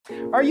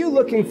Are you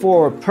looking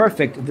for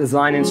perfect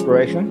design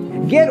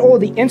inspiration? Get all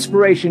the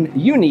inspiration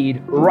you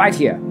need right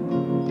here.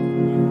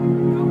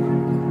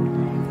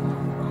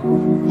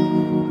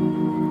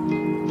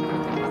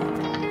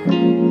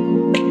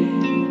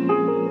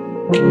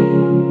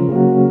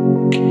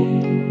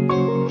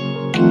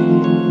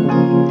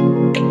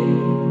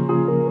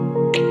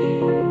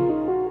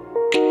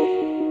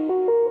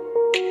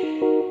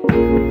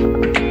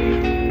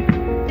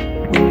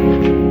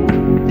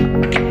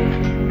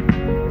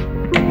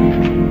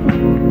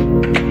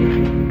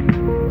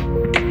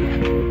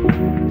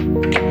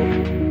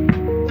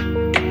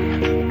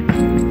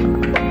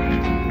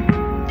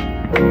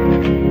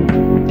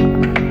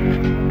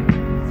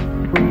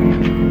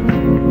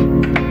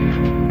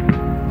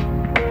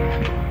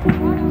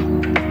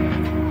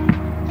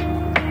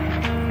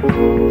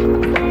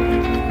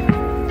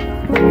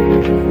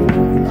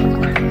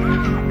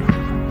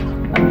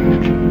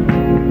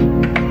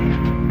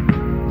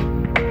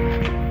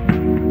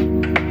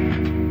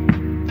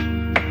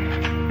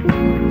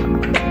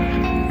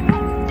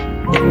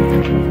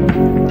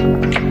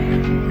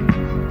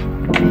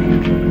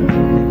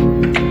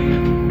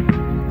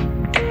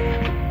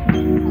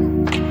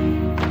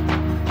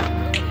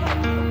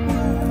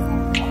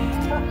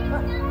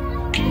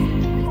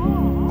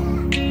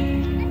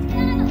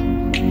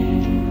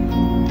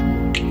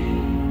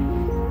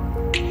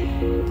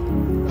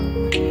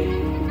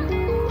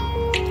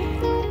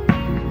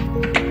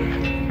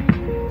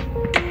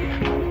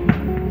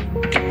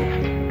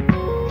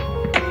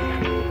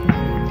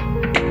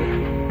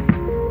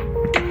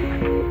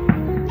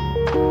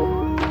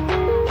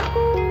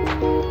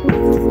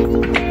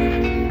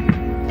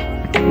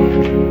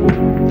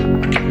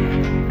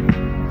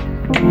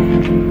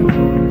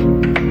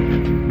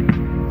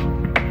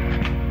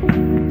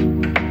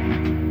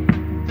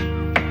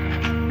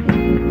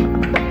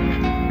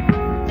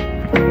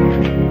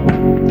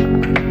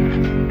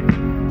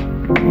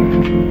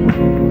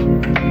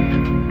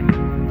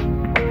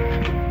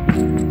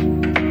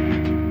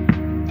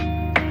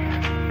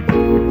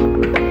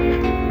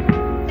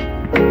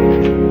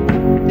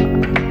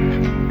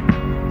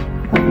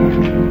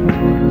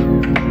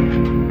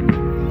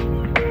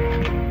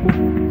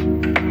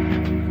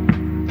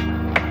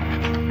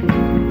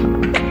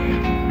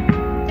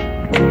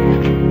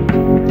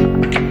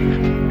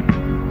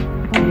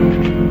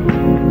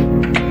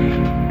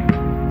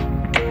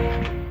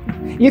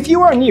 If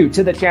you are new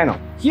to the channel,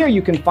 here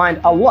you can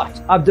find a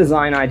lot of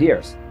design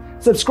ideas.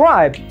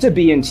 Subscribe to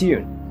be in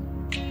tune.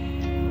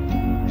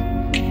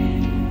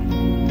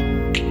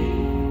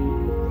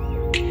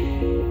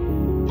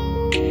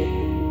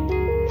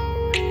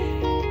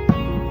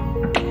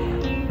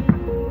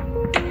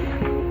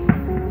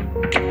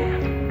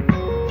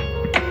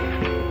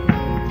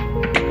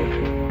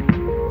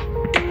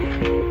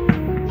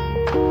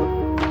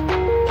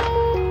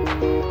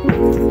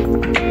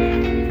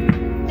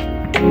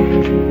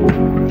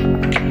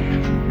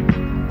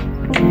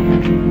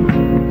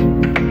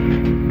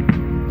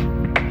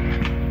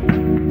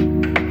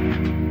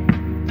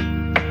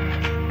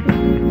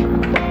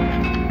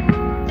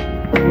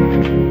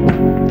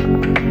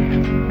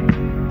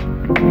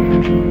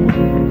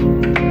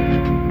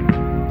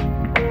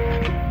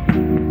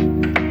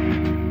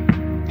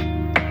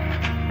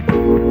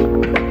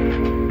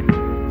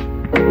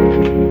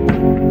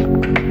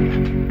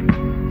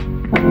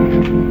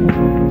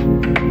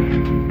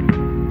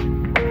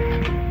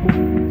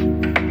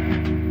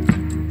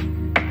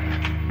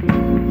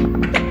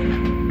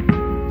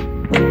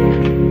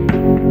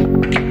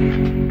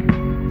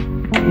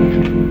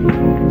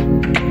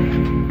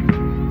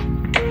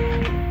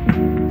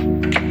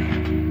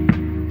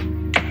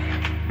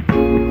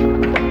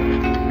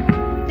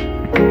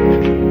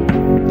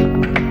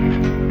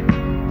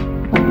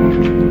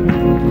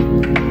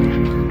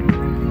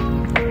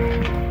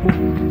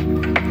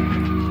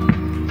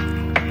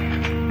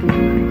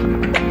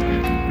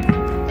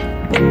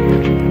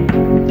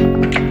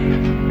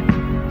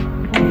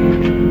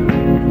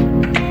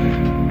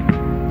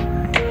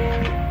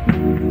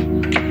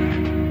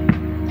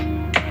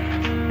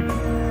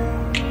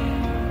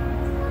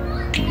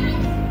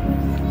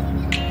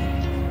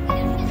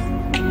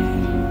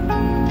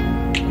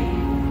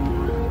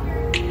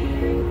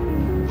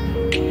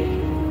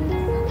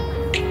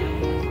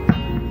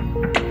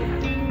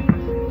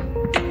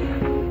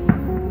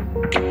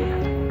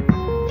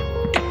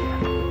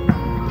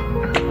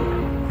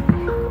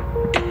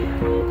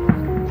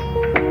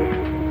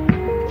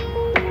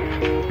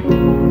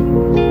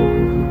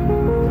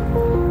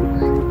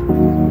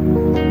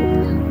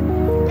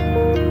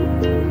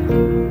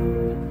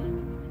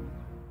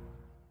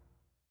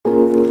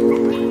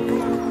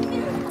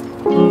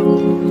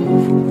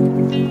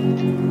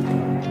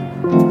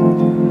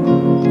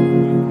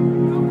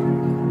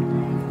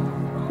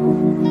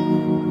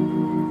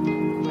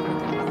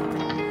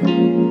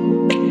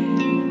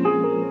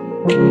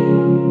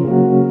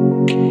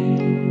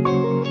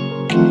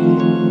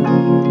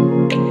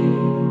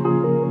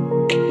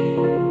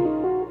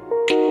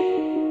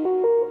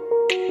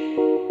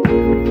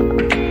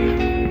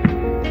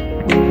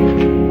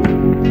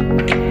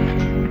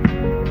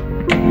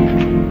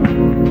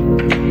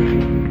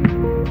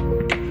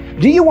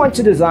 Do you want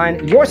to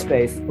design your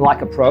space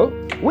like a pro?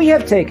 We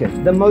have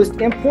taken the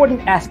most important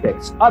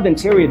aspects of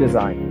interior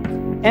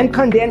design and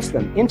condensed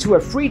them into a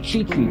free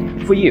cheat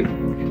sheet for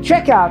you.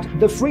 Check out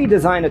the free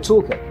designer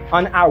toolkit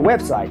on our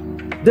website,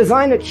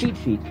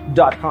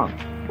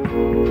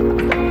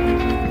 designercheatsheet.com.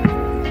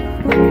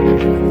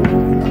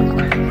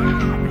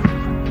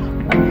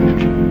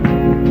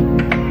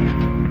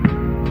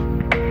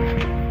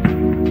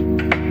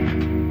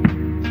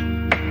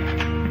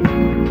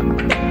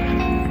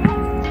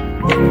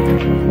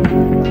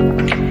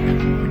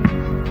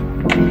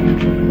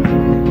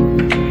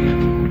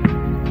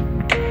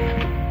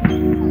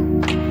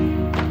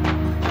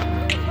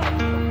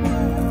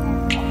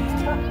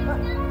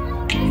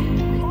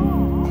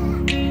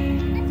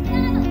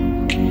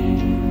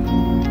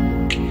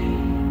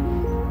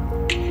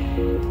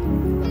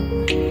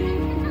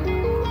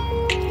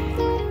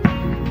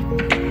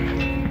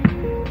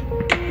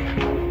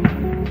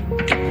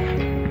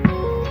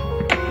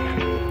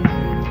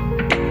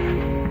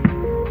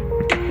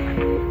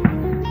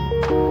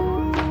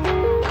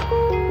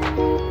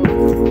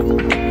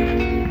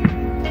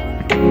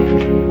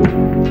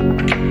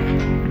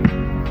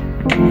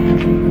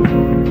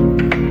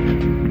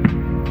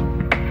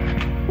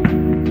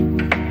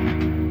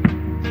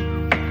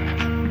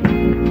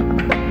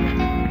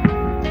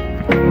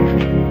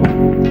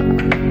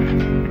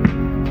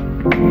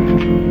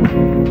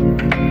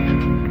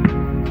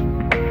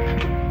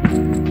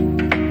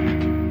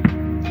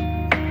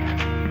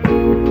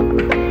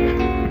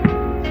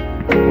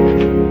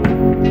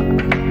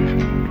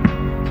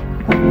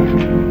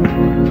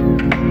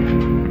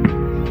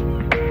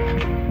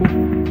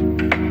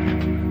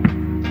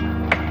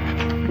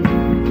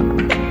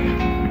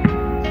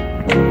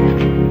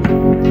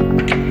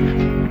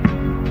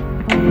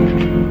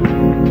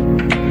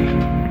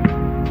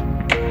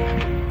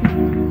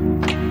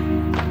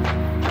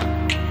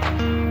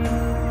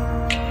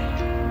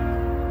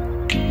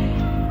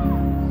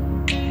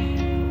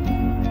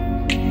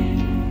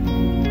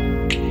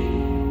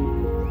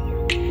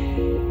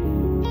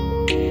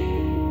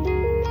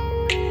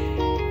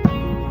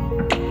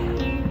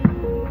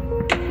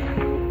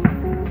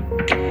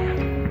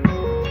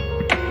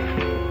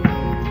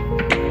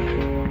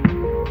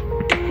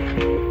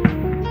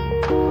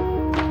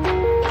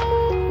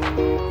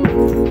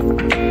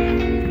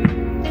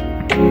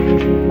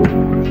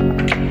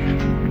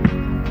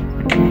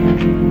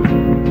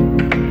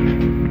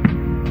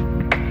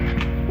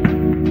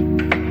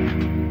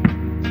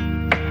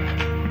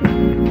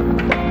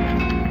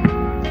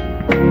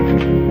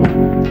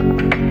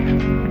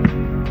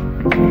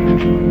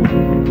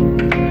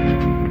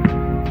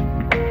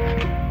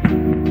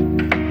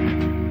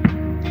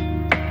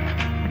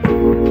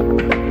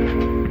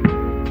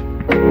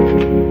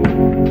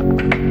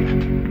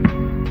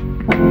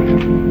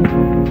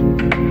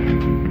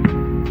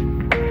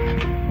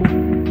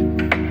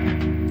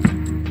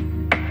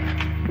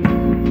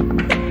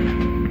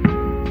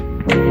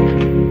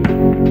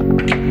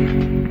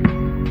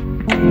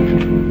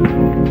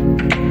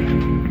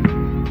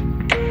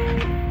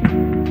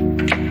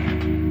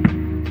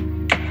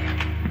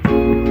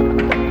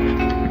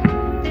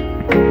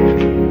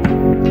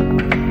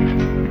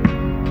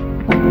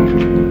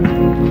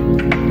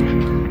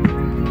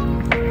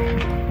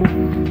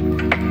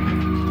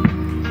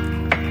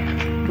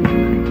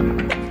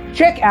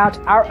 Check out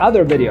our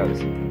other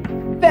videos.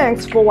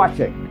 Thanks for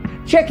watching.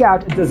 Check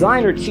out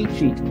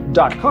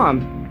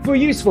designercheatsheet.com for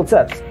useful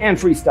tips and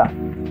free stuff.